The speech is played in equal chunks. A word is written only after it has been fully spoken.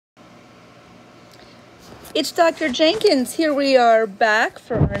It's Dr. Jenkins. Here we are back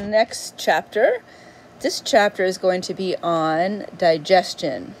for our next chapter. This chapter is going to be on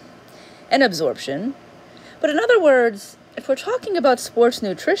digestion and absorption. But in other words, if we're talking about sports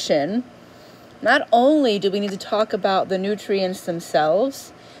nutrition, not only do we need to talk about the nutrients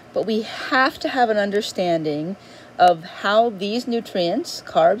themselves, but we have to have an understanding of how these nutrients,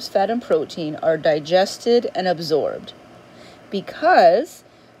 carbs, fat, and protein, are digested and absorbed. Because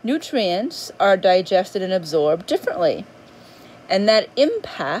nutrients are digested and absorbed differently. And that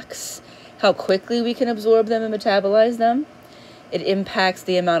impacts how quickly we can absorb them and metabolize them. It impacts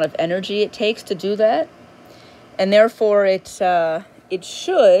the amount of energy it takes to do that. And therefore, it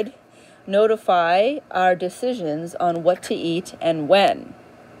should notify our decisions on what to eat and when.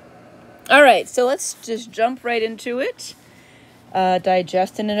 All right, so let's just jump right into it.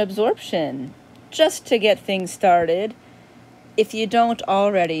 Digestion and absorption. Just to get things started, if you don't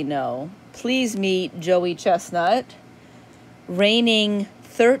already know, please meet Joey Chestnut, reigning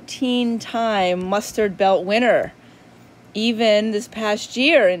 13-time mustard belt winner. Even this past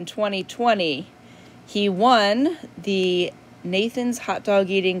year in 2020, he won the Nathan's Hot Dog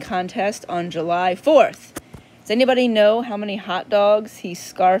Eating Contest on July 4th. Does anybody know how many hot dogs he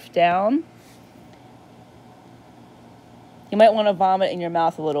scarfed down? You might want to vomit in your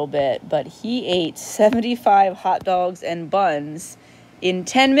mouth a little bit, but he ate 75 hot dogs and buns in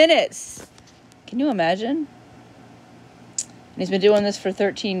 10 minutes. Can you imagine? And he's been doing this for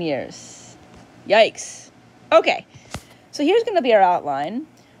 13 years. Yikes. Okay, so here's going to be our outline.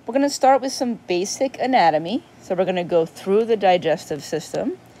 We're going to start with some basic anatomy. So we're going to go through the digestive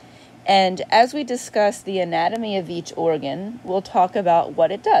system. And as we discuss the anatomy of each organ, we'll talk about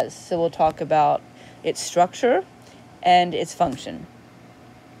what it does. So we'll talk about its structure and its function.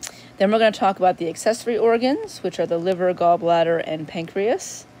 Then we're going to talk about the accessory organs, which are the liver, gallbladder, and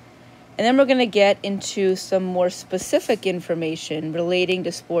pancreas. And then we're going to get into some more specific information relating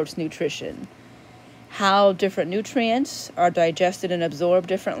to sports nutrition. How different nutrients are digested and absorbed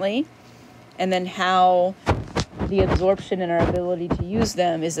differently, and then how the absorption and our ability to use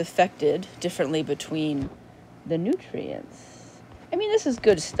them is affected differently between the nutrients. I mean, this is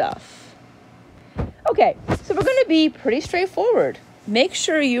good stuff. Okay, so we're going to be pretty straightforward. Make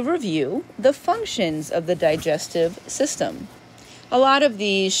sure you review the functions of the digestive system. A lot of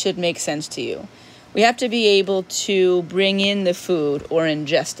these should make sense to you. We have to be able to bring in the food or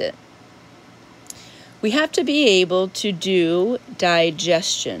ingest it. We have to be able to do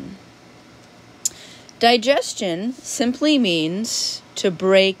digestion. Digestion simply means to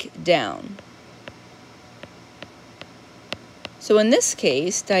break down. So in this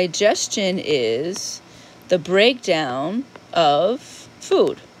case, digestion is the breakdown of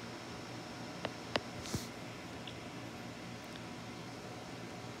food.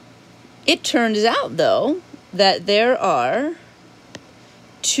 It turns out, though, that there are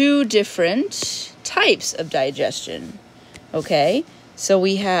two different types of digestion. Okay, so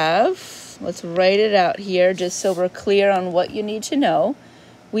we have, let's write it out here just so we're clear on what you need to know.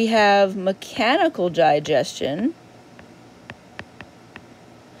 We have mechanical digestion,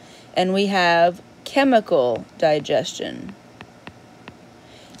 and we have chemical digestion.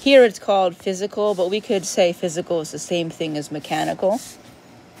 Here it's called physical, but we could say physical is the same thing as mechanical.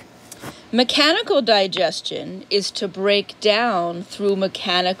 Mechanical digestion is to break down through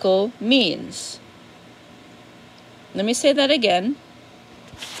mechanical means. Let me say that again.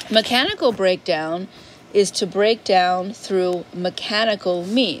 Mechanical breakdown is to break down through mechanical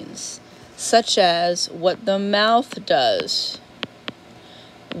means, such as what the mouth does,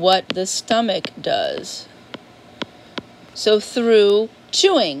 what the stomach does. So through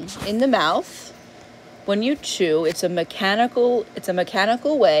chewing in the mouth, when you chew, it's a mechanical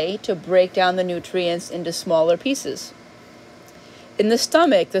way to break down the nutrients into smaller pieces. In the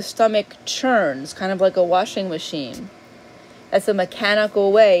stomach churns, kind of like a washing machine. That's a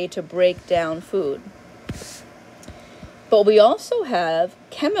mechanical way to break down food. But we also have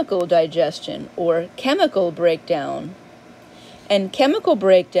chemical digestion or chemical breakdown. And chemical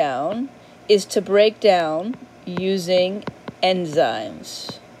breakdown is to break down using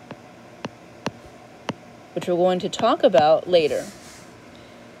enzymes, which we're going to talk about later.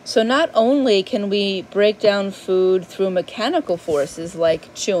 So not only can we break down food through mechanical forces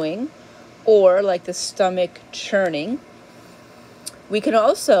like chewing or like the stomach churning,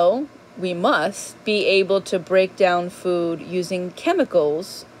 we must be able to break down food using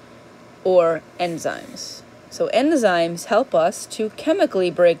chemicals or enzymes. So enzymes help us to chemically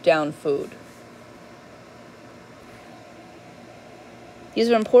break down food. These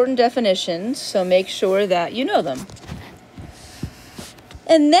are important definitions, so make sure that you know them.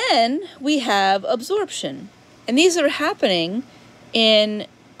 And then we have absorption. And these are happening in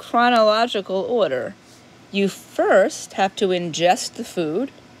chronological order. You first have to ingest the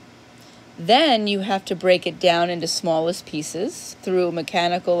food. Then you have to break it down into smallest pieces through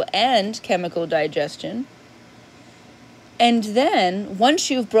mechanical and chemical digestion. And then, once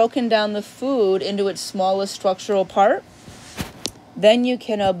you've broken down the food into its smallest structural part, then you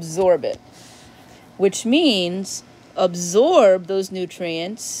can absorb it, which means absorb those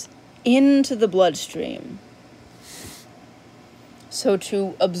nutrients into the bloodstream. So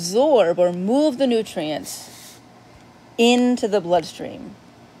to absorb or move the nutrients into the bloodstream.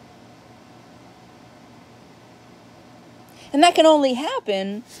 And that can only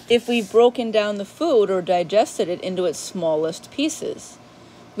happen if we've broken down the food or digested it into its smallest pieces.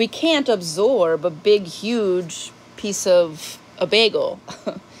 We can't absorb a big, huge piece of a bagel.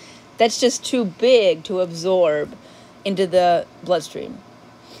 That's just too big to absorb into the bloodstream.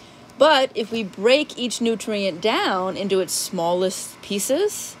 But if we break each nutrient down into its smallest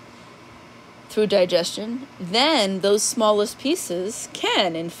pieces through digestion, then those smallest pieces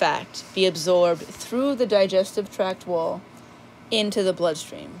can, in fact, be absorbed through the digestive tract wall into the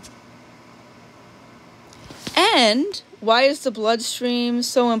bloodstream. And why is the bloodstream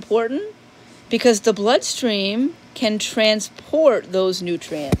so important? Because the bloodstream can transport those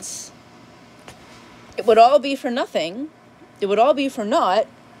nutrients. It would all be for nothing. It would all be for naught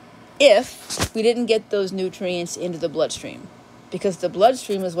if we didn't get those nutrients into the bloodstream. Because the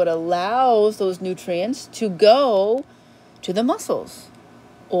bloodstream is what allows those nutrients to go to the muscles,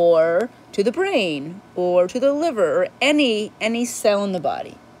 or to the brain, or to the liver, or any cell in the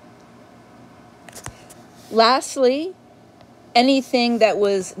body. Lastly, anything that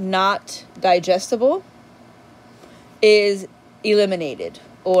was not digestible is eliminated,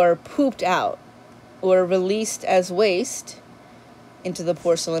 or pooped out, or released as waste into the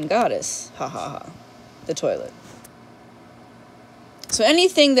porcelain goddess, the toilet. So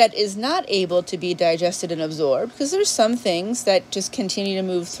anything that is not able to be digested and absorbed, because there's some things that just continue to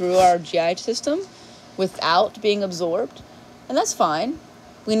move through our GI system without being absorbed, and that's fine.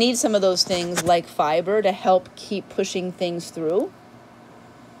 We need some of those things like fiber to help keep pushing things through.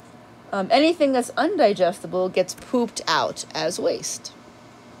 Anything that's undigestible gets pooped out as waste.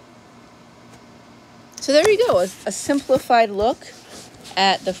 So there you go, a simplified look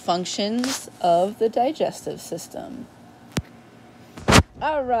at the functions of the digestive system.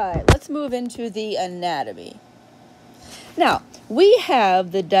 All right, let's move into the anatomy. Now, we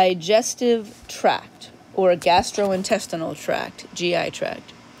have the digestive tract, or gastrointestinal tract, GI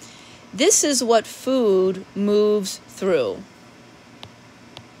tract. This is what food moves through.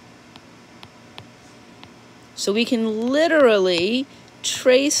 So we can literally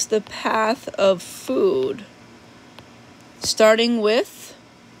trace the path of food, starting with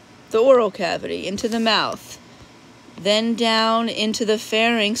the oral cavity, into the mouth, then down into the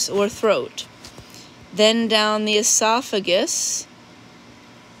pharynx or throat, then down the esophagus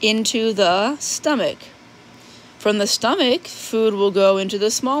into the stomach. From the stomach, food will go into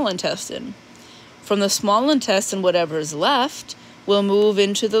the small intestine. From the small intestine, whatever is left will move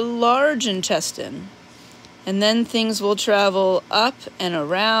into the large intestine. And then things will travel up and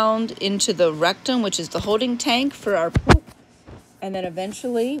around into the rectum, which is the holding tank for our poop. And then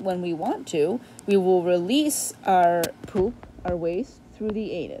eventually, when we want to, we will release our poop, our waste, through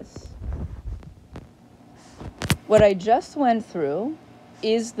the anus. What I just went through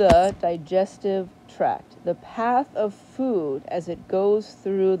is the digestive tract, the path of food as it goes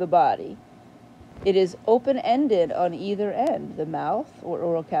through the body. It is open-ended on either end, the mouth or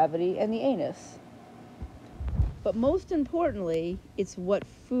oral cavity and the anus. But most importantly, it's what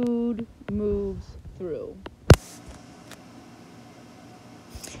food moves through.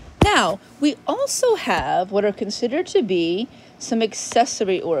 Now, we also have what are considered to be some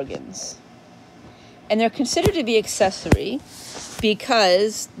accessory organs. And they're considered to be accessory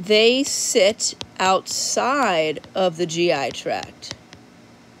because they sit outside of the GI tract.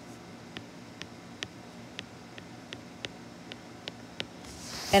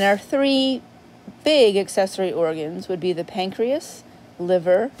 And our three big accessory organs would be the pancreas,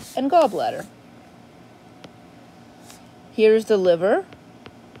 liver, and gallbladder. Here's the liver,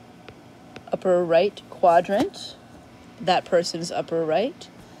 upper right quadrant, that person's upper right.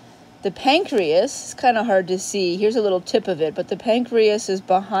 The pancreas is kind of hard to see. Here's a little tip of it, but the pancreas is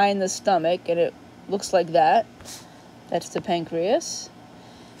behind the stomach, and it looks like that. That's the pancreas.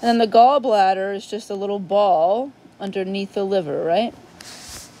 And then the gallbladder is just a little ball underneath the liver, right?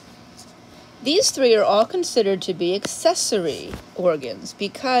 These three are all considered to be accessory organs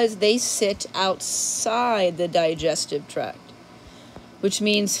because they sit outside the digestive tract. which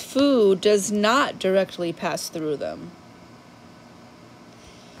means food does not directly pass through them.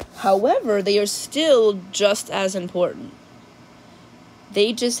 However, they are still just as important.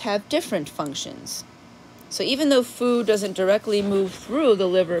 They just have different functions. So even though food doesn't directly move through the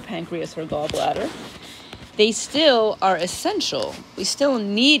liver, pancreas, or gallbladder, they still are essential. We still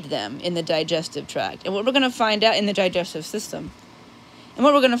need them in the digestive tract. And what we're going to find out in the digestive system, and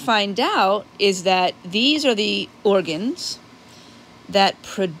what we're going to find out is that these are the organs that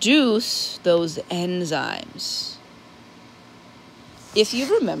produce those enzymes. If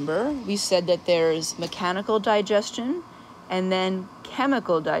you remember, we said that there's mechanical digestion and then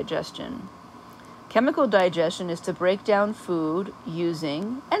chemical digestion. Chemical digestion is to break down food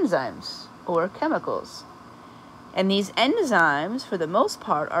using enzymes or chemicals. And these enzymes, for the most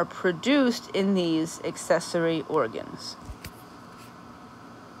part, are produced in these accessory organs.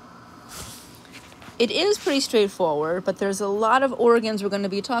 It is pretty straightforward, but there's a lot of organs we're going to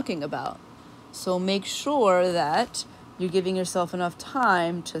be talking about. So make sure that you're giving yourself enough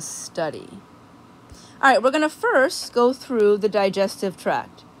time to study. All right, we're going to first go through the digestive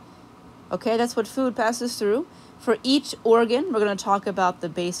tract. Okay, that's what food passes through. For each organ, we're going to talk about the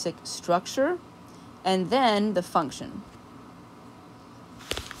basic structure and then the function.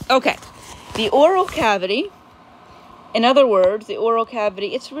 Okay, the oral cavity, in other words, the oral cavity,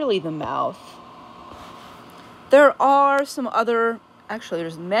 it's really the mouth. There are some other, actually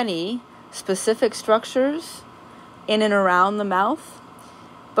there's many specific structures in and around the mouth,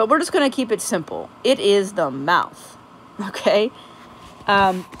 but we're just going to keep it simple. It is the mouth, okay?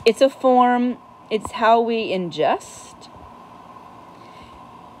 It's a form, it's how we ingest.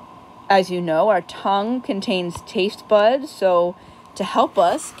 As you know, our tongue contains taste buds, so to help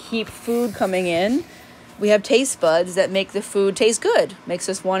us keep food coming in, we have taste buds that make the food taste good, makes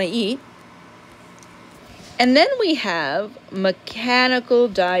us want to eat. And then we have mechanical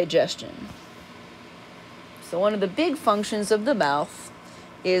digestion. So one of the big functions of the mouth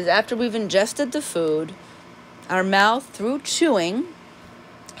is after we've ingested the food, our mouth, through chewing,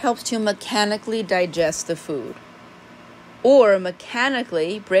 helps to mechanically digest the food, or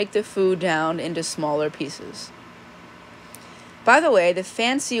mechanically break the food down into smaller pieces. By the way, the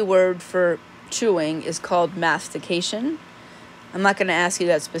fancy word for chewing is called mastication. I'm not going to ask you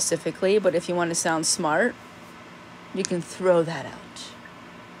that specifically, but if you want to sound smart, you can throw that out.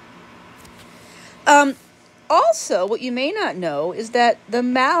 Also, what you may not know is that the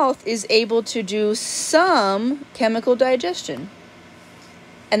mouth is able to do some chemical digestion.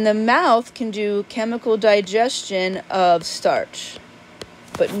 And the mouth can do chemical digestion of starch,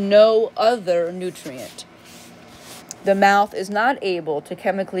 but no other nutrient. The mouth is not able to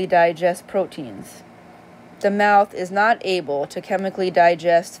chemically digest proteins. The mouth is not able to chemically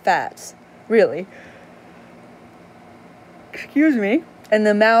digest fats, really. Excuse me. And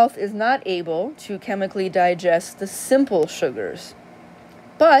the mouth is not able to chemically digest the simple sugars,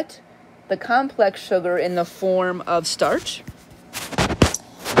 but the complex sugar in the form of starch.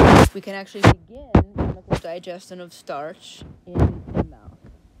 We can actually begin chemical digestion of starch in the mouth.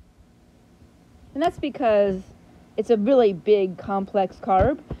 And that's because it's a really big, complex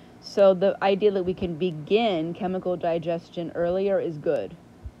carb. So the idea that we can begin chemical digestion earlier is good.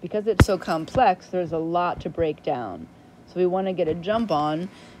 Because it's so complex, there's a lot to break down. So we want to get a jump on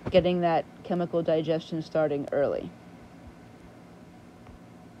getting that chemical digestion starting early.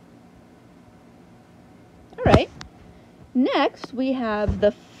 All right. Next, we have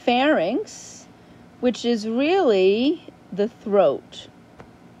the pharynx, which is really the throat.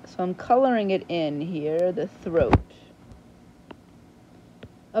 So I'm coloring it in here, the throat.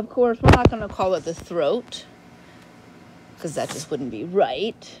 Of course, we're not going to call it the throat, because that just wouldn't be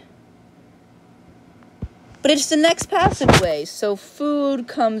right. But it's the next passageway. So food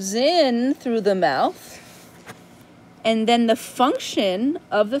comes in through the mouth, and then the function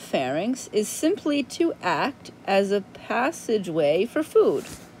of the pharynx is simply to act as a passageway for food.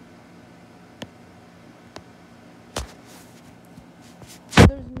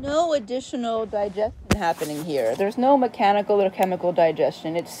 There's no additional digestion happening here. There's no mechanical or chemical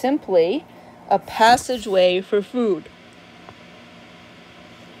digestion. It's simply a passageway for food.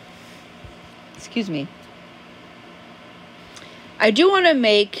 Excuse me. I do want to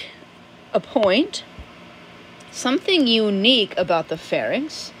make a point. Something unique about the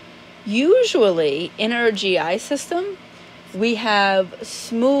pharynx. Usually in our GI system, we have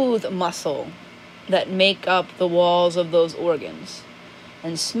smooth muscle that make up the walls of those organs.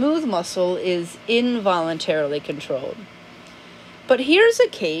 And smooth muscle is involuntarily controlled. But here's a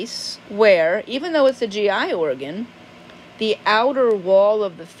case where, even though it's a GI organ, the outer wall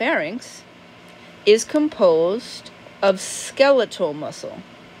of the pharynx is composed of skeletal muscle.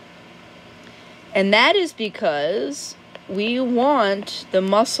 And that is because we want the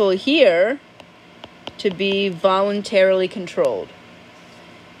muscle here to be voluntarily controlled.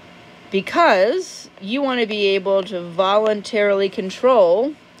 Because you want to be able to voluntarily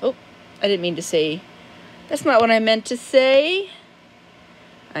control... Oh, I didn't mean to say... That's not what I meant to say.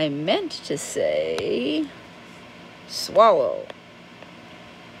 I meant to say... swallow.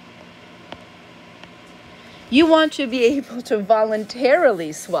 You want to be able to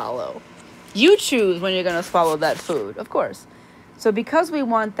voluntarily swallow. You choose when you're going to swallow that food, of course. So because we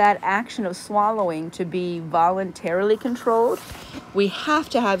want that action of swallowing to be voluntarily controlled, we have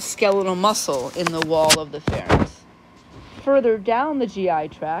to have skeletal muscle in the wall of the pharynx. Further down the GI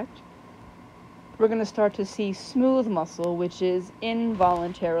tract, we're going to start to see smooth muscle, which is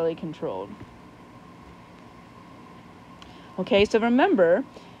involuntarily controlled. Okay, so remember,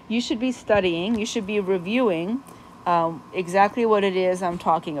 you should be studying, you should be reviewing exactly what it is I'm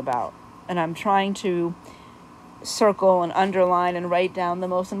talking about. And I'm trying to circle and underline and write down the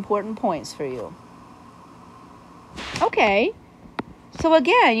most important points for you. Okay, so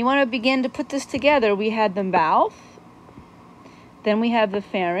again, you want to begin to put this together. We had the mouth, then we have the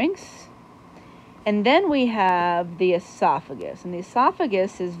pharynx, and then we have the esophagus. And the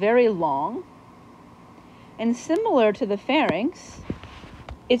esophagus is very long, and similar to the pharynx,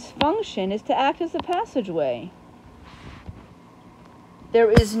 its function is to act as a passageway. There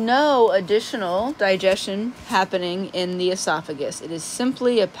is no additional digestion happening in the esophagus. It is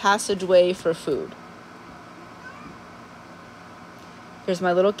simply a passageway for food. Here's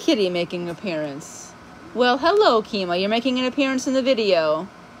my little kitty making an appearance. Well, hello, Kima. You're making an appearance in the video.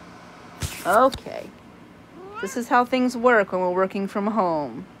 Okay. This is how things work when we're working from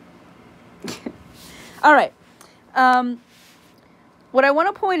home. All right. What I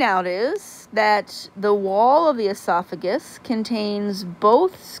want to point out is that the wall of the esophagus contains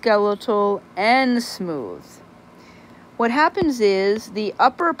both skeletal and smooth. What happens is the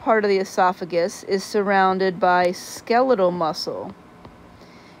upper part of the esophagus is surrounded by skeletal muscle.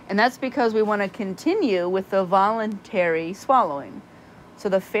 And that's because we want to continue with the voluntary swallowing. So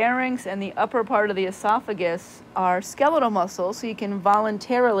the pharynx and the upper part of the esophagus are skeletal muscle, so you can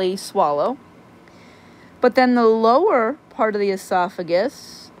voluntarily swallow. But then the lower part of the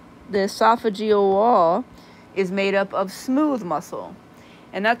esophagus, the esophageal wall, is made up of smooth muscle.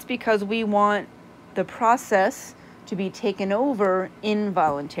 And that's because we want the process to be taken over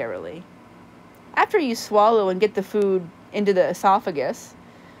involuntarily. After you swallow and get the food into the esophagus,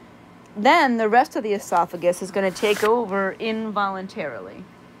 then the rest of the esophagus is going to take over involuntarily.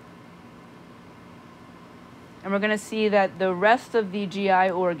 And we're going to see that the rest of the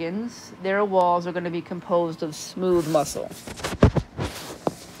GI organs, their walls are going to be composed of smooth muscle.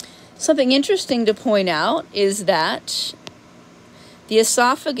 Something interesting to point out is that the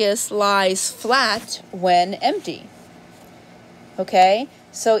esophagus lies flat when empty. Okay?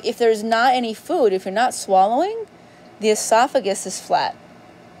 So if there's not any food, if you're not swallowing, the esophagus is flat.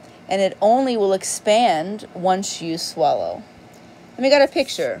 And it only will expand once you swallow. Let me get a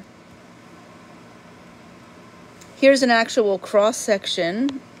picture. Here's an actual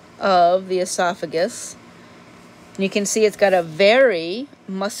cross-section of the esophagus. And you can see it's got a very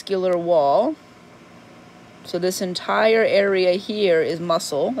muscular wall. So this entire area here is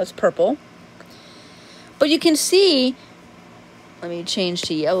muscle. That's purple. But you can see, let me change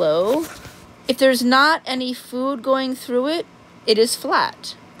to yellow. If there's not any food going through it, it is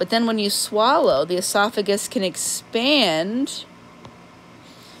flat. But then when you swallow, the esophagus can expand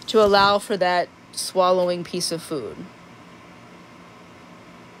to allow for that swallowing piece of food.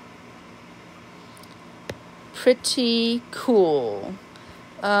 Pretty cool.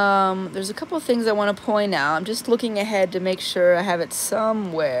 There's a couple of things I want to point out. I'm just looking ahead to make sure I have it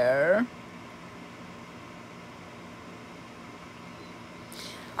somewhere.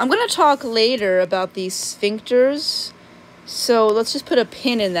 I'm going to talk later about these sphincters. So let's just put a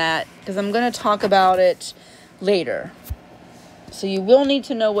pin in that because I'm going to talk about it later. So you will need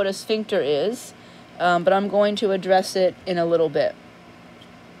to know what a sphincter is, but I'm going to address it in a little bit.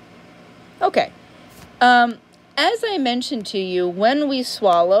 Okay. As I mentioned to you, when we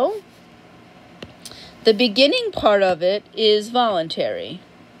swallow, the beginning part of it is voluntary.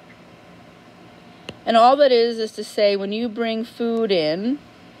 And all that is to say, when you bring food in,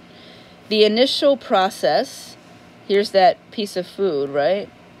 the initial process, here's that piece of food, right?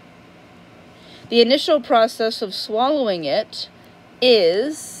 The initial process of swallowing it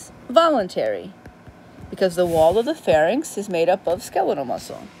is voluntary because the wall of the pharynx is made up of skeletal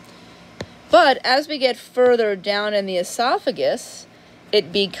muscle. But as we get further down in the esophagus,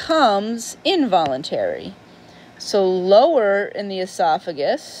 it becomes involuntary. So lower in the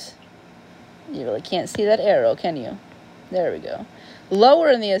esophagus, you really can't see that arrow, can you? There we go. Lower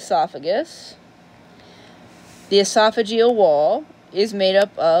in the esophagus, the esophageal wall is made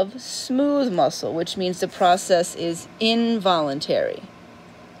up of smooth muscle, which means the process is involuntary.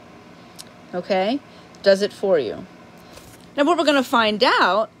 Okay? Does it for you. Now what we're going to find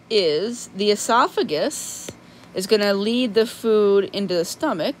out is the esophagus is going to lead the food into the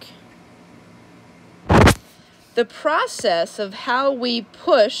stomach. The process of how we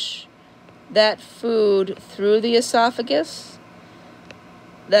push that food through the esophagus,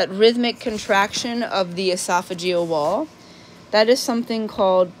 that rhythmic contraction of the esophageal wall, that is something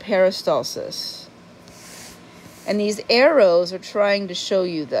called peristalsis. And these arrows are trying to show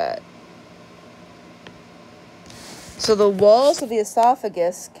you that. So the walls of the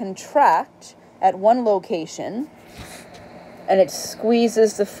esophagus contract at one location, and it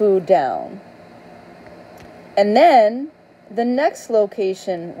squeezes the food down. And then the next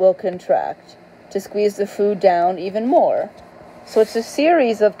location will contract to squeeze the food down even more. So it's a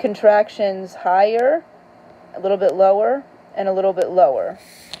series of contractions higher, a little bit lower, and a little bit lower.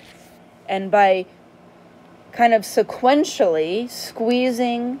 And by kind of sequentially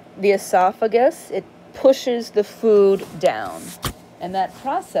squeezing the esophagus, it pushes the food down. And that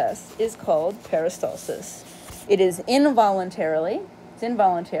process is called peristalsis. It is involuntarily. It's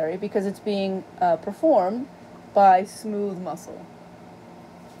involuntary because it's being performed by smooth muscle.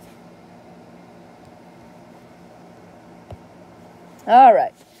 All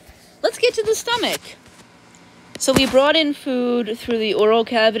right, let's get to the stomach. So we brought in food through the oral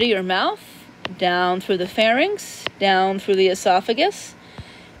cavity or mouth, down through the pharynx, down through the esophagus.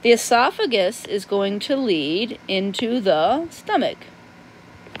 The esophagus is going to lead into the stomach.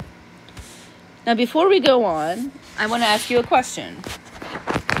 Now, before we go on, I want to ask you a question.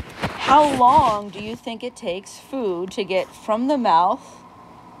 How long do you think it takes food to get from the mouth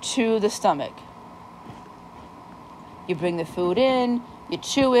to the stomach? You bring the food in, you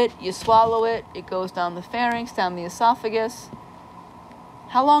chew it, you swallow it, it goes down the pharynx, down the esophagus.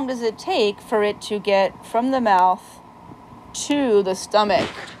 How long does it take for it to get from the mouth to the stomach?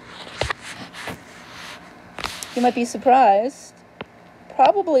 You might be surprised.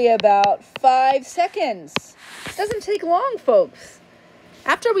 Probably about 5 seconds. It doesn't take long, folks.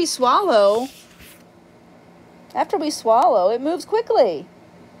 After we swallow, it moves quickly.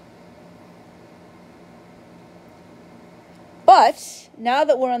 But now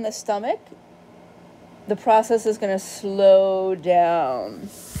that we're on the stomach, the process is going to slow down.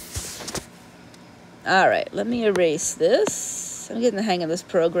 All right, let me erase this. I'm getting the hang of this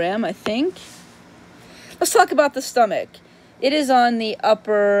program, I think. Let's talk about the stomach. It is on the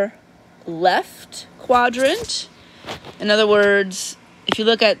upper left quadrant. In other words, if you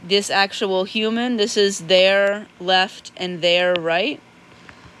look at this actual human, this is their left and their right.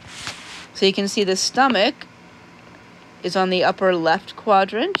 So you can see the stomach is on the upper left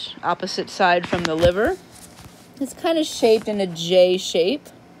quadrant, opposite side from the liver. It's kind of shaped in a J shape.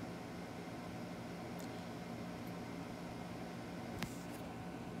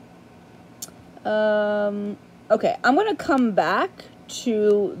 Okay, I'm going to come back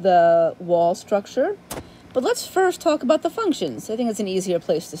to the wall structure, but let's first talk about the functions. I think it's an easier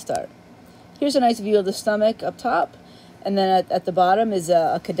place to start. Here's a nice view of the stomach up top, and then at the bottom is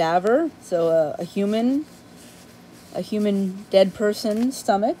a cadaver, so a human dead person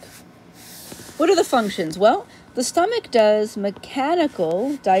stomach. What are the functions? Well, the stomach does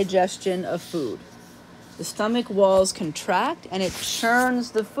mechanical digestion of food. The stomach walls contract and it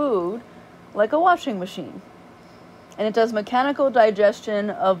churns the food like a washing machine. And it does mechanical digestion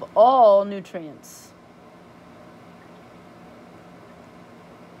of all nutrients.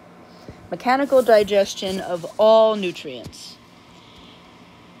 Mechanical digestion of all nutrients.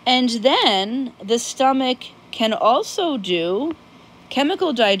 And then the stomach can also do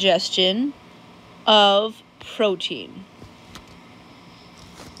chemical digestion of protein.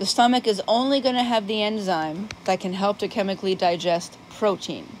 The stomach is only going to have the enzyme that can help to chemically digest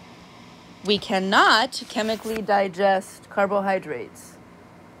protein. We cannot chemically digest carbohydrates.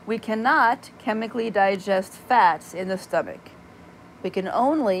 We cannot chemically digest fats in the stomach. We can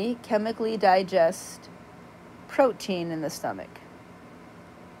only chemically digest protein in the stomach.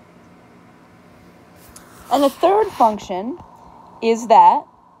 And the third function is that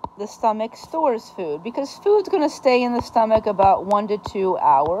the stomach stores food, because food's going to stay in the stomach about 1 to 2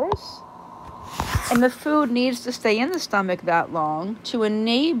 hours. And the food needs to stay in the stomach that long to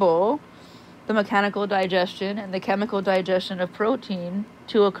enable the mechanical digestion and the chemical digestion of protein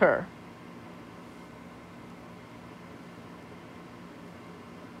to occur.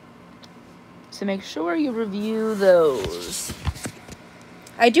 So make sure you review those.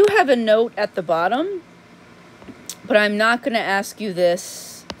 I do have a note at the bottom, but I'm not going to ask you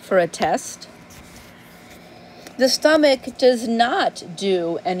this for a test. The stomach does not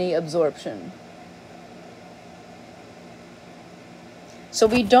do any absorption. So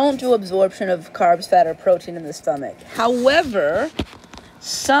we don't do absorption of carbs, fat, or protein in the stomach. However,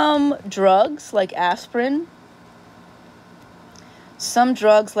 some drugs like aspirin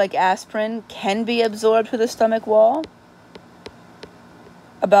can be absorbed through the stomach wall.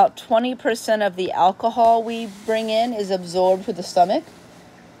 About 20% of the alcohol we bring in is absorbed through the stomach.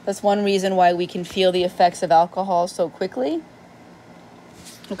 That's one reason why we can feel the effects of alcohol so quickly.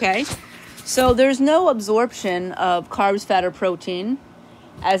 Okay, so there's no absorption of carbs, fat, or protein.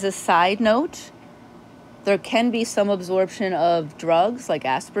 As a side note, there can be some absorption of drugs like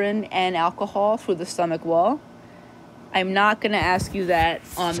aspirin and alcohol through the stomach wall. I'm not going to ask you that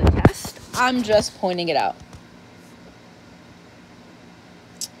on the test. I'm just pointing it out.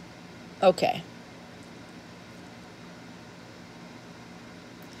 Okay.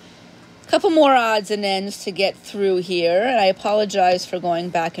 Couple more odds and ends to get through here, and I apologize for going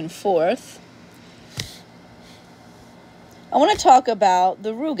back and forth. I want to talk about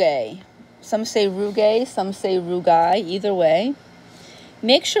the rugae. Some say rugae, some say rugae, either way.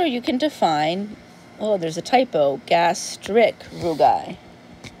 Make sure you can define, oh, there's a typo, gastric rugae.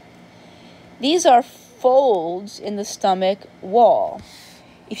 These are folds in the stomach wall.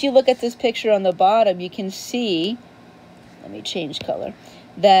 If you look at this picture on the bottom, you can see, let me change color,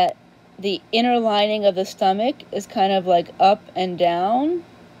 that the inner lining of the stomach is kind of like up and down.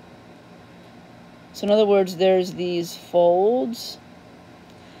 So in other words, there's these folds.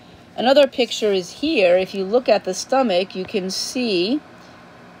 Another picture is here. If you look at the stomach, you can see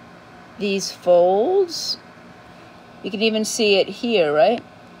these folds. You can even see it here, right?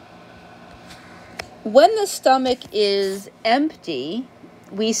 When the stomach is empty,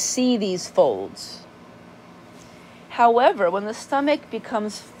 we see these folds. However, when the stomach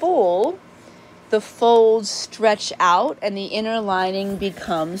becomes full, the folds stretch out and the inner lining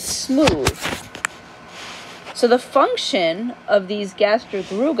becomes smooth. So the function of these gastric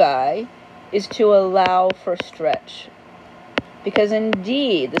rugae is to allow for stretch. Because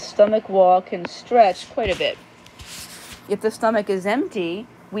indeed, the stomach wall can stretch quite a bit. If the stomach is empty,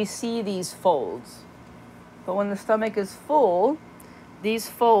 we see these folds. But when the stomach is full, these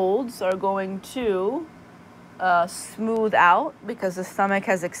folds are going to smooth out because the stomach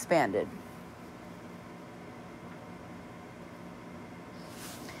has expanded.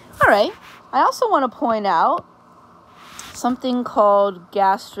 All right. I also want to point out something called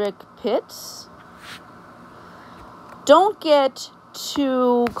gastric pits. Don't get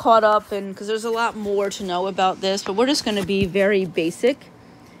too caught up in, because there's a lot more to know about this, but we're just going to be very basic.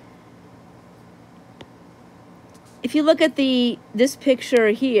 If you look at this picture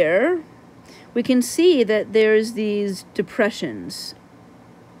here, we can see that there's these depressions.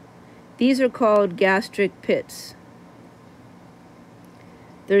 These are called gastric pits.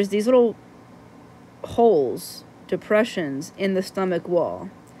 There's these little holes, depressions in the stomach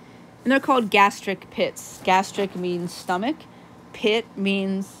wall. And they're called gastric pits. Gastric means stomach. Pit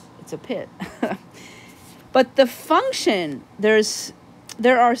means it's a pit. But the function, there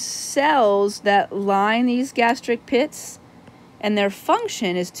are cells that line these gastric pits, and their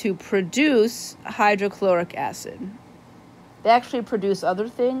function is to produce hydrochloric acid. They actually produce other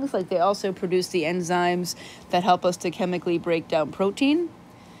things, like they also produce the enzymes that help us to chemically break down protein.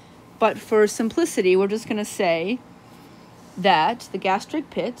 But for simplicity, we're just going to say that the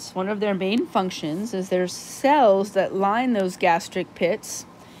gastric pits, one of their main functions is there's cells that line those gastric pits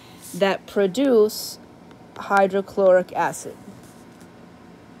that produce hydrochloric acid.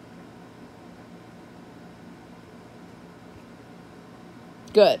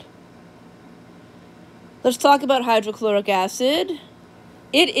 Good. Let's talk about hydrochloric acid.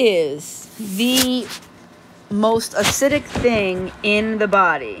 It is the most acidic thing in the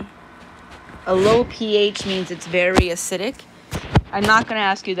body. A low pH means it's very acidic. I'm not going to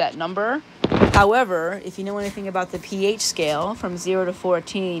ask you that number. However, if you know anything about the pH scale, from 0 to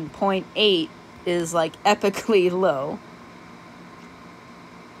 14, 0.8 is like epically low.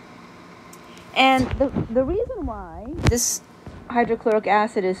 And the reason why this hydrochloric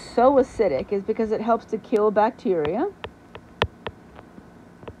acid is so acidic is because it helps to kill bacteria.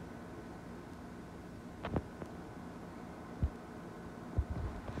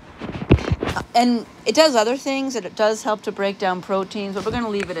 And it does other things, and it does help to break down proteins, but we're going to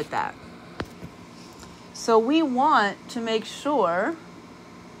leave it at that. So we want to make sure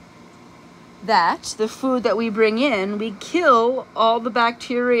that the food that we bring in, we kill all the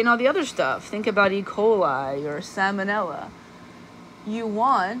bacteria and all the other stuff. Think about E. coli or Salmonella. You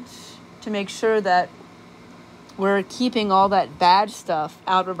want to make sure that we're keeping all that bad stuff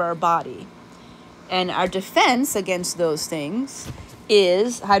out of our body. And our defense against those things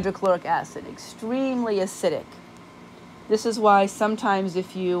is hydrochloric acid, extremely acidic. This is why sometimes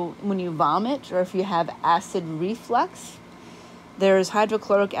when you vomit or if you have acid reflux, there's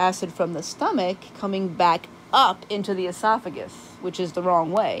hydrochloric acid from the stomach coming back up into the esophagus, which is the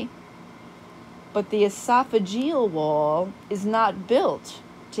wrong way. But the esophageal wall is not built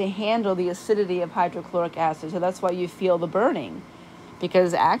to handle the acidity of hydrochloric acid. So that's why you feel the burning,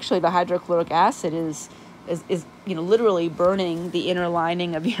 because actually the hydrochloric acid is literally burning the inner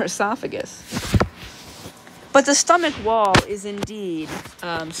lining of your esophagus. But the stomach wall is indeed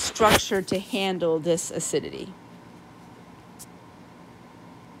structured to handle this acidity.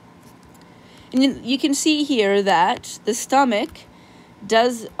 And you can see here that the stomach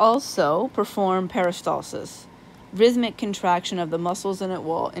does also perform peristalsis, rhythmic contraction of the muscles in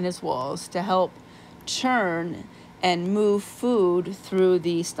its walls to help churn and move food through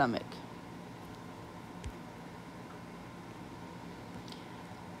the stomach.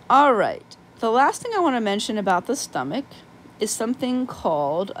 All right, the last thing I want to mention about the stomach is something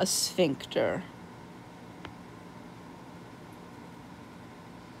called a sphincter.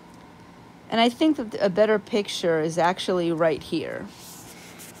 And I think that a better picture is actually right here.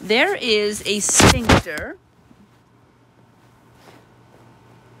 There is a sphincter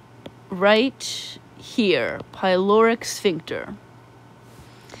right here, pyloric sphincter.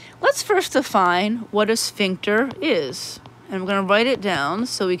 Let's first define what a sphincter is. And I'm going to write it down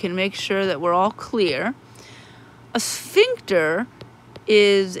so we can make sure that we're all clear. A sphincter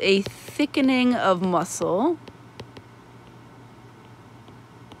is a thickening of muscle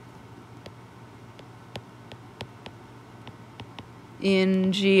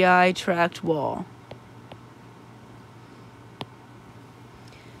in GI tract wall.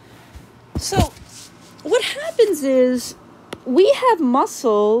 So what happens is we have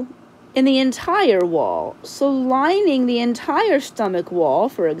muscle in the entire wall. So lining the entire stomach wall,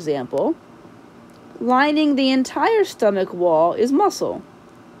 for example, lining the entire stomach wall is muscle.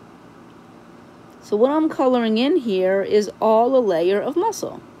 So what I'm coloring in here is all a layer of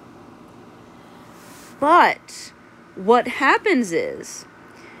muscle. But what happens is,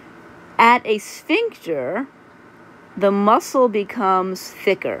 at a sphincter, the muscle becomes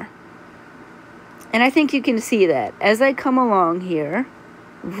thicker. And I think you can see that. As I come along here,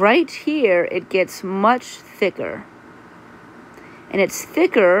 right here, it gets much thicker. And it's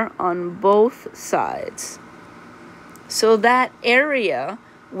thicker on both sides. So that area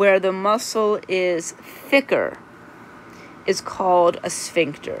where the muscle is thicker is called a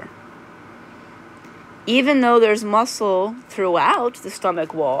sphincter. Even though there's muscle throughout the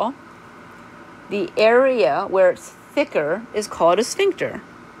stomach wall, the area where it's thicker is called a sphincter.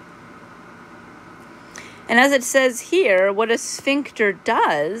 And as it says here, what a sphincter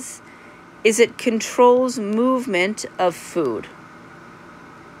does is it controls movement of food.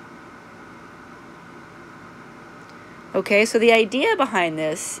 Okay, so the idea behind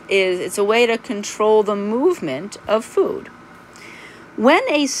this is it's a way to control the movement of food. When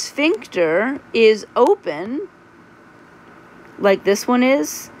a sphincter is open, like this one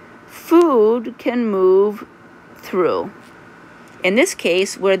is, food can move through. In this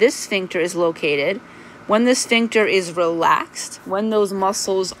case, where this sphincter is located, when the sphincter is relaxed, when those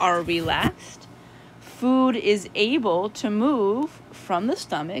muscles are relaxed, food is able to move from the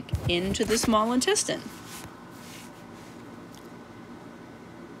stomach into the small intestine.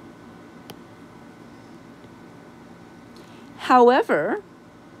 However,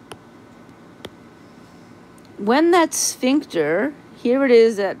 when that sphincter, here it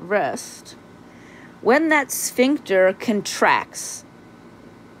is at rest, when that sphincter contracts,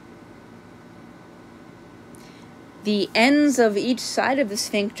 the ends of each side of the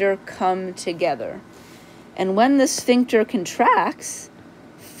sphincter come together. And when the sphincter contracts,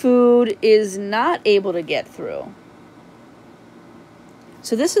 food is not able to get through.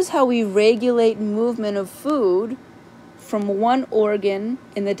 So this is how we regulate movement of food from one organ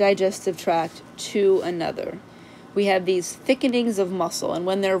in the digestive tract to another. We have these thickenings of muscle, and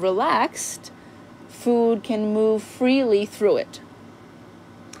when they're relaxed, food can move freely through it.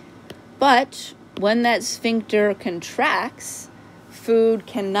 But when that sphincter contracts, food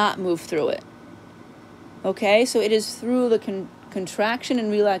cannot move through it. Okay, so it is through the contraction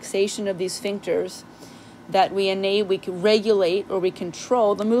and relaxation of these sphincters that we can regulate or we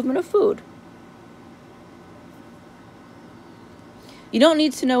control the movement of food. You don't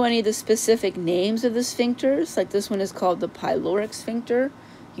need to know any of the specific names of the sphincters, like this one is called the pyloric sphincter.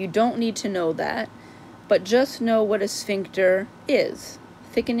 You don't need to know that, but just know what a sphincter is.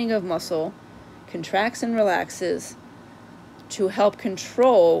 Thickening of muscle, contracts and relaxes to help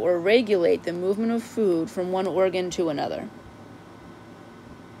control or regulate the movement of food from one organ to another.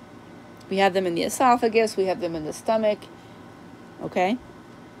 We have them in the esophagus, we have them in the stomach, okay?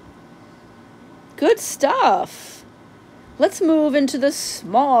 Good stuff. Let's move into the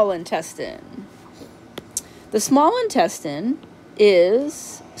small intestine. The small intestine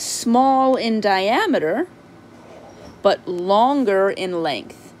is small in diameter, but longer in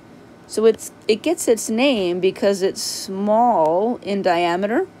length. So it gets its name because it's small in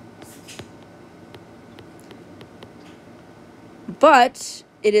diameter, but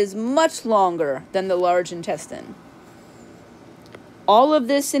it is much longer than the large intestine. All of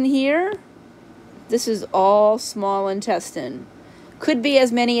this in here, this is all small intestine. Could be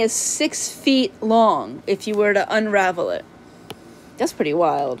as many as 6 feet long if you were to unravel it. That's pretty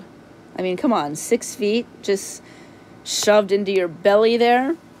wild. I mean, come on, 6 feet just shoved into your belly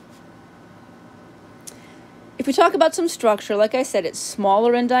there. If we talk about some structure, like I said, it's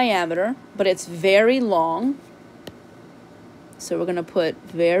smaller in diameter, but it's very long. So we're going to put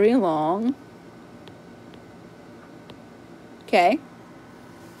very long. Okay.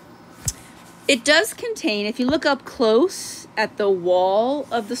 It does contain, if you look up close at the wall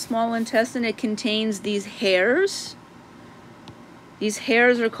of the small intestine, it contains these hairs. These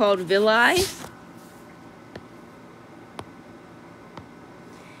hairs are called villi.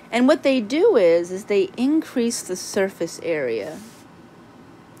 And what they do is they increase the surface area.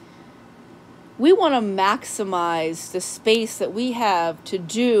 We want to maximize the space that we have to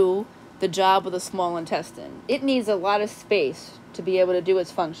do the job of the small intestine. It needs a lot of space to be able to do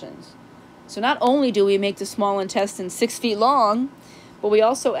its functions. So not only do we make the small intestine 6 feet long, but we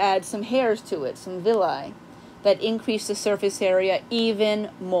also add some hairs to it, some villi, that increase the surface area even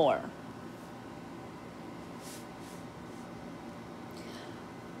more.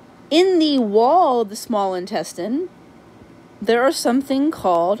 In the wall of the small intestine, there are something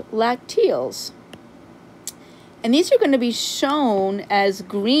called lacteals. And these are going to be shown as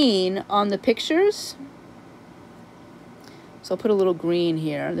green on the pictures. So I'll put a little green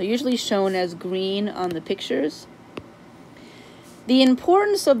here. They're usually shown as green on the pictures. The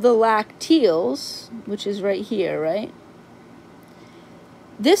importance of the lacteals, which is right here, right?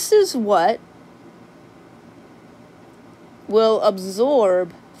 This is what will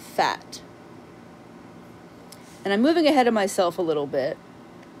absorb fat. And I'm moving ahead of myself a little bit,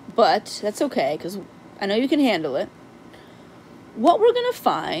 but that's okay because I know you can handle it. What we're going to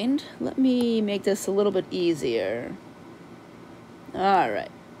find, let me make this a little bit easier. All right.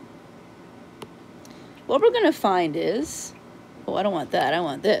 What we're going to find is, oh, I don't want that. I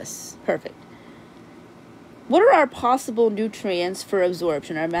want this. Perfect. What are our possible nutrients for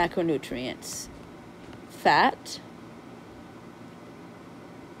absorption, our macronutrients? Fat.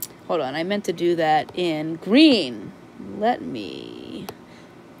 Hold on, I meant to do that in green. Let me...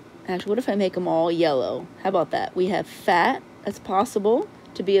 Actually, what if I make them all yellow? How about that? We have fat that's possible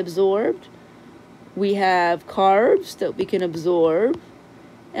to be absorbed. We have carbs that we can absorb.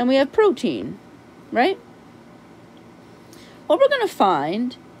 And we have protein, right? What we're going to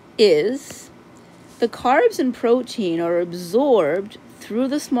find is the carbs and protein are absorbed through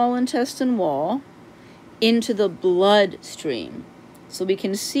the small intestine wall into the bloodstream. So we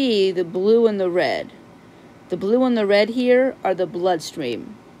can see the blue and the red. The blue and the red here are the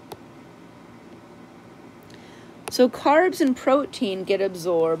bloodstream. So carbs and protein get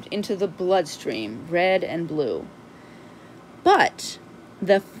absorbed into the bloodstream, red and blue. But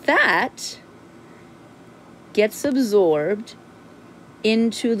the fat gets absorbed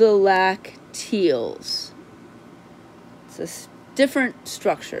into the lacteals. It's a different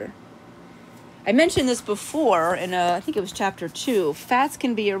structure. I mentioned this before in, I think it was chapter 2. Fats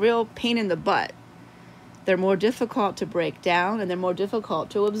can be a real pain in the butt. They're more difficult to break down and they're more difficult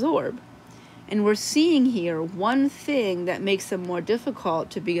to absorb. And we're seeing here one thing that makes them more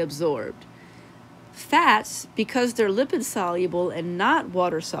difficult to be absorbed. Fats, because they're lipid soluble and not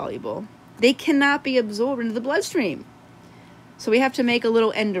water soluble, they cannot be absorbed into the bloodstream. So we have to make a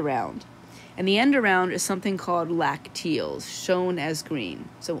little end around. And the end around is something called lacteals, shown as green.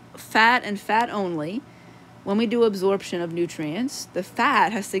 So fat and fat only. When we do absorption of nutrients, the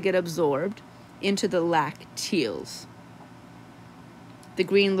fat has to get absorbed into the lacteals, the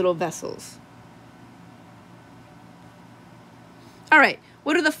green little vessels. All right,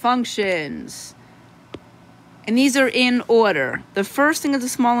 what are the functions? And these are in order. The first thing that the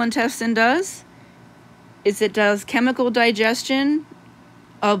small intestine does is it does chemical digestion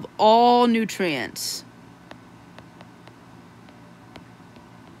of all nutrients.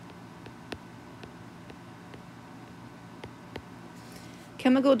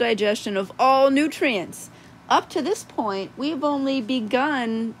 Chemical digestion of all nutrients. Up to this point, we've only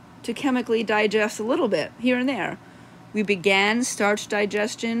begun to chemically digest a little bit here and there. We began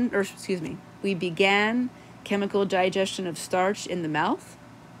we began chemical digestion of starch in the mouth.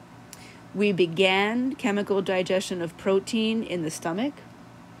 We began chemical digestion of protein in the stomach.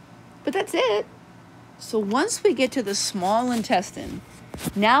 But that's it. So once we get to the small intestine,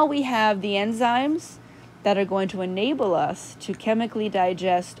 now we have the enzymes that are going to enable us to chemically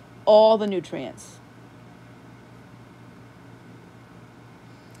digest all the nutrients.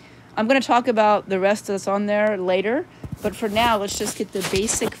 I'm going to talk about the rest that's on there later, but for now, let's just get the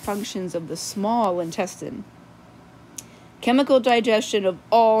basic functions of the small intestine. Chemical digestion of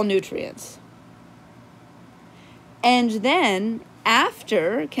all nutrients. And then,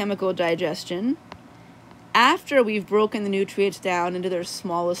 after chemical digestion, after we've broken the nutrients down into their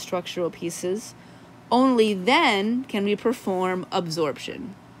smallest structural pieces, only then can we perform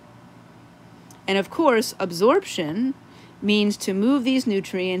absorption. And of course, absorption means to move these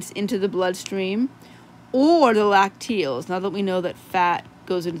nutrients into the bloodstream or the lacteals, now that we know that fat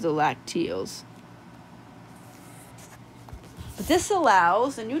goes into the lacteals. But this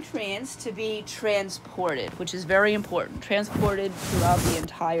allows the nutrients to be transported, which is very important, transported throughout the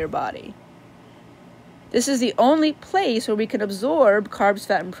entire body. This is the only place where we can absorb carbs,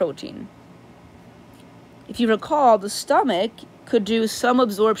 fat, and protein. If you recall, the stomach could do some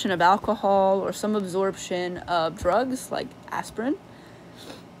absorption of alcohol or some absorption of drugs like aspirin,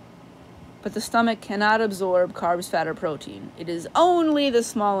 but the stomach cannot absorb carbs, fat, or protein. It is only the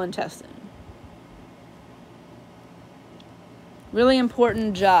small intestine. Really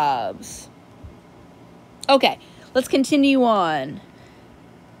important jobs. Okay, let's continue on.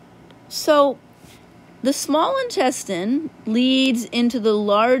 So, the small intestine leads into the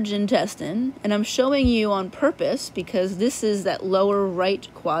large intestine, and I'm showing you on purpose because this is that lower right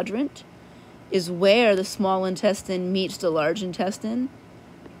quadrant is where the small intestine meets the large intestine.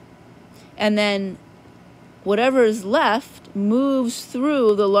 And then whatever is left moves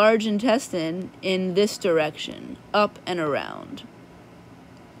through the large intestine in this direction, up and around.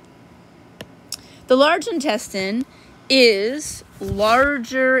 The large intestine is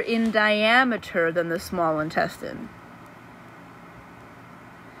larger in diameter than the small intestine,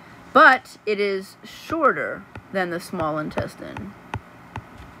 but it is shorter than the small intestine.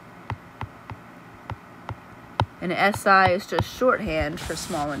 And SI is just shorthand for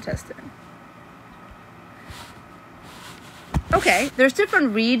small intestine. Okay, there's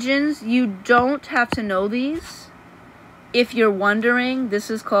different regions. You don't have to know these. If you're wondering, this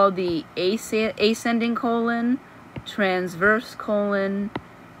is called the ascending colon, transverse colon,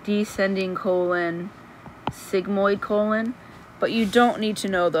 descending colon, sigmoid colon, but you don't need to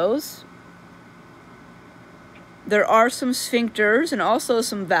know those. There are some sphincters and also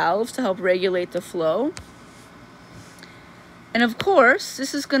some valves to help regulate the flow. And of course,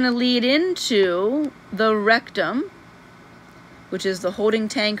 this is going to lead into the rectum, which is the holding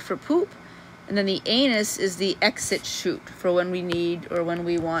tank for poop, and then the anus is the exit chute for when we need or when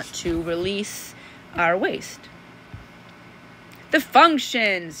we want to release our waste. The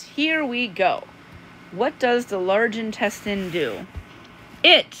functions, here we go. What does the large intestine do?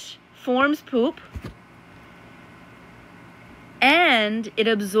 It forms poop and it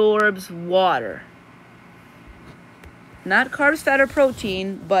absorbs water. Not carbs, fat, or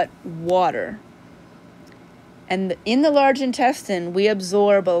protein, but water. And in the large intestine, we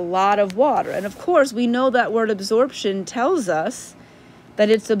absorb a lot of water. And of course, we know that word absorption tells us that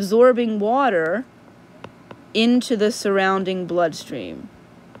it's absorbing water into the surrounding bloodstream.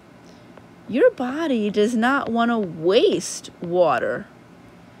 Your body does not want to waste water.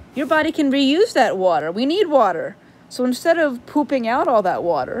 Your body can reuse that water. We need water. So instead of pooping out all that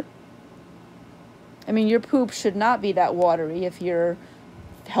water, I mean, your poop should not be that watery if you're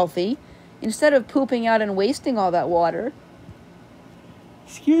healthy. Instead of pooping out and wasting all that water,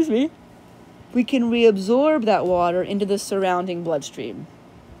 we can reabsorb that water into the surrounding bloodstream.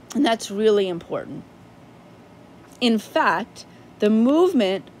 And that's really important. In fact, the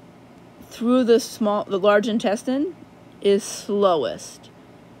movement through the large intestine is slowest.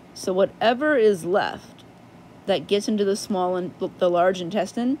 So whatever is left that gets into the large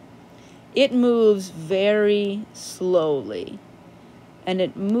intestine, it moves very slowly. And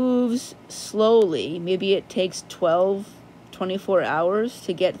it moves slowly. Maybe it takes 24 hours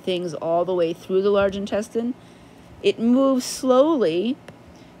to get things all the way through the large intestine. It moves slowly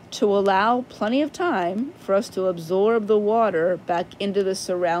to allow plenty of time for us to absorb the water back into the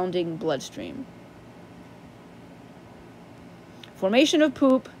surrounding bloodstream. Formation of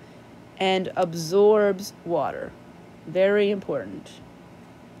poop and absorbs water. Very important.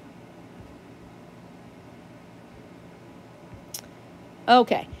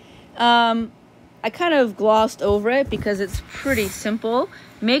 Okay. I kind of glossed over it because it's pretty simple.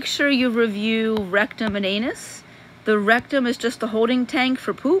 Make sure you review rectum and anus. The rectum is just a holding tank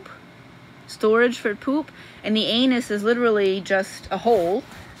for poop, storage for poop, and the anus is literally just a hole,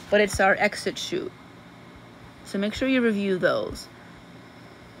 but it's our exit chute. So make sure you review those.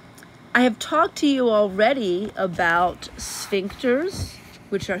 I have talked to you already about sphincters,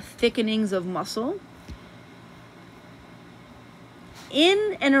 which are thickenings of muscle.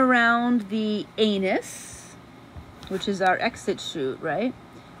 In and around the anus, which is our exit chute, right?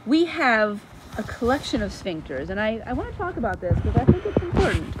 We have a collection of sphincters, and I want to talk about this because I think it's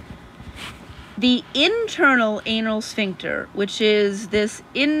important. The internal anal sphincter, which is this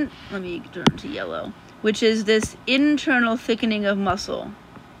let me turn to yellow, which is this internal thickening of muscle.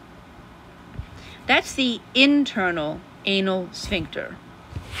 That's the internal anal sphincter.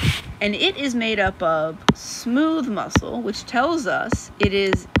 And it is made up of smooth muscle, which tells us it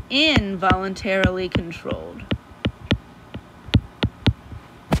is involuntarily controlled.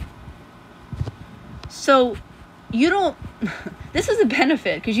 So you don't, this is a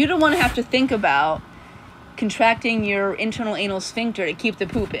benefit because you don't want to have to think about contracting your internal anal sphincter to keep the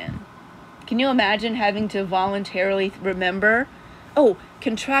poop in. Can you imagine having to voluntarily remember, oh,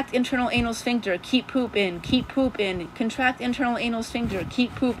 contract internal anal sphincter, keep poop in, contract internal anal sphincter,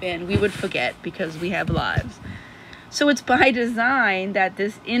 keep poop in. We would forget because we have lives. So it's by design that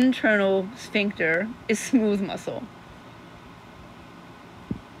this internal sphincter is smooth muscle.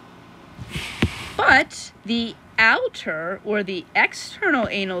 But the outer or the external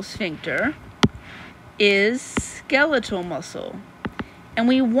anal sphincter is skeletal muscle. And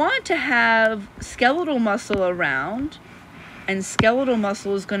we want to have skeletal muscle around, and skeletal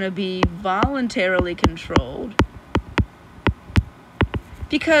muscle is going to be voluntarily controlled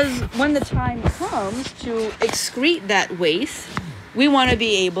because when the time comes to excrete that waste, we want to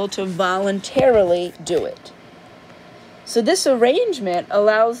be able to voluntarily do it. So this arrangement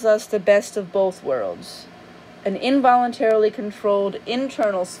allows us the best of both worlds. An involuntarily controlled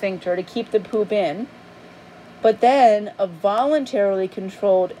internal sphincter to keep the poop in, but then a voluntarily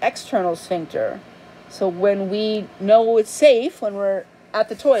controlled external sphincter. So when we know it's safe, when we're at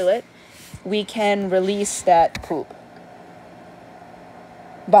the toilet, we can release that poop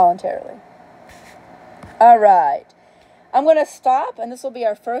voluntarily. All right. I'm going to stop, and this will be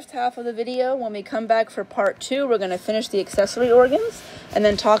our first half of the video. When we come back for part 2, we're going to finish the accessory organs and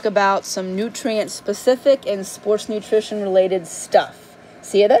then talk about some nutrient-specific and sports nutrition-related stuff.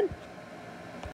 See you then.